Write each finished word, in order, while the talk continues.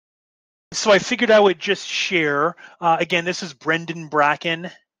So I figured I would just share, again, this is Brendan Bracken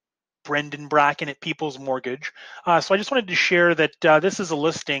at People's Mortgage. So I just wanted to share that this is a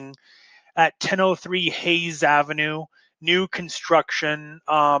listing at 1003 Hayes Avenue, new construction.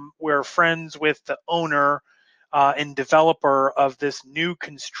 We're friends with the owner and developer of this new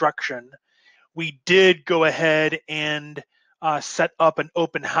construction. We did go ahead and set up an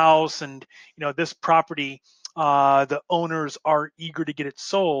open house, and this property, the owners are eager to get it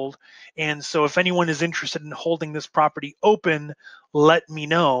sold, and so if anyone is interested in holding this property open, let me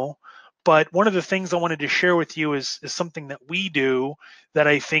know. But one of the things I wanted to share with you is something that we do that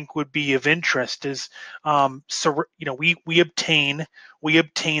I think would be of interest. Is we obtain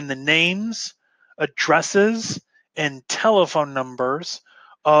the names, addresses, and telephone numbers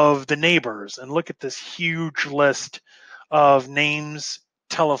of the neighbors. And look at this huge list of names,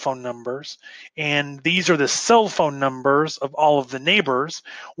 telephone numbers, and these are the cell phone numbers of all of the neighbors.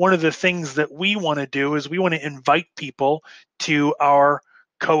 One of the things that we want to do is we want to invite people to our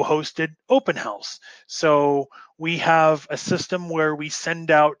co-hosted open house. So we have a system where we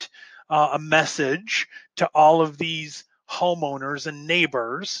send out a message to all of these homeowners and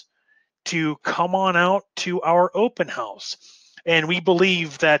neighbors to come on out to our open house. And we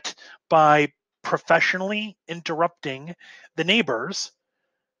believe that by professionally interrupting the neighbors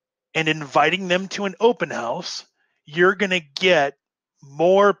and inviting them to an open house, you're going to get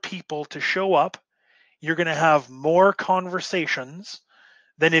more people to show up. You're going to have more conversations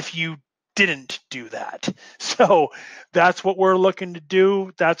than if you didn't do that. So that's what we're looking to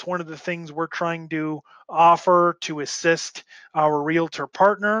do. That's one of the things we're trying to offer to assist our realtor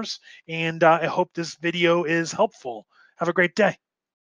partners. And I hope this video is helpful. Have a great day.